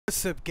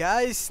What's up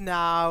guys?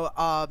 Now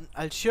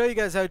I'll show you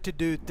guys how to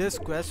do this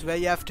quest where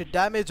you have to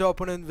damage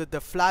opponent with the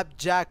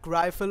FlapJack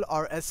Rifle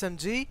or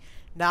SMG.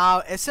 Now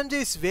SMG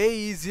is way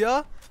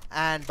easier,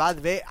 and by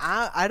the way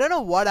I don't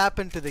know what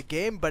happened to the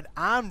game, but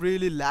I'm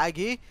really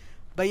laggy.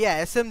 But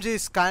yeah, SMG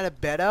is kind of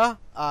better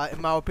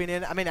in my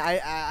opinion. I mean I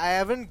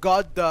haven't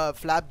got the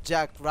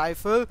FlapJack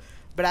Rifle,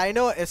 but I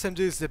know SMG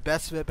is the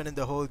best weapon in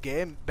the whole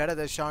game, better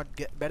than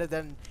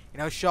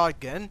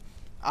shotgun.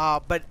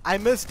 But I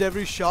missed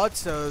every shot,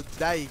 so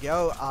there you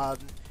go.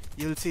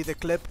 You'll see the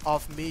clip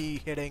of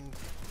me hitting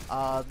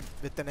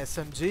with an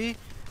SMG.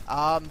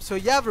 So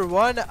yeah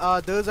everyone,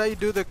 those are how you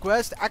do the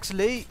quest.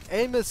 Actually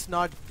aim is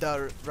not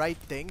the right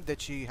thing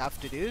that you have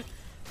to do,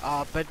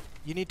 but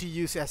you need to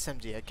use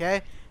SMG,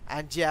 okay?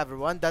 And yeah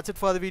everyone, that's it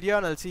for the video,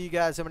 and I'll see you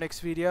guys in my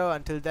next video.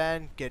 Until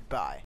then, goodbye.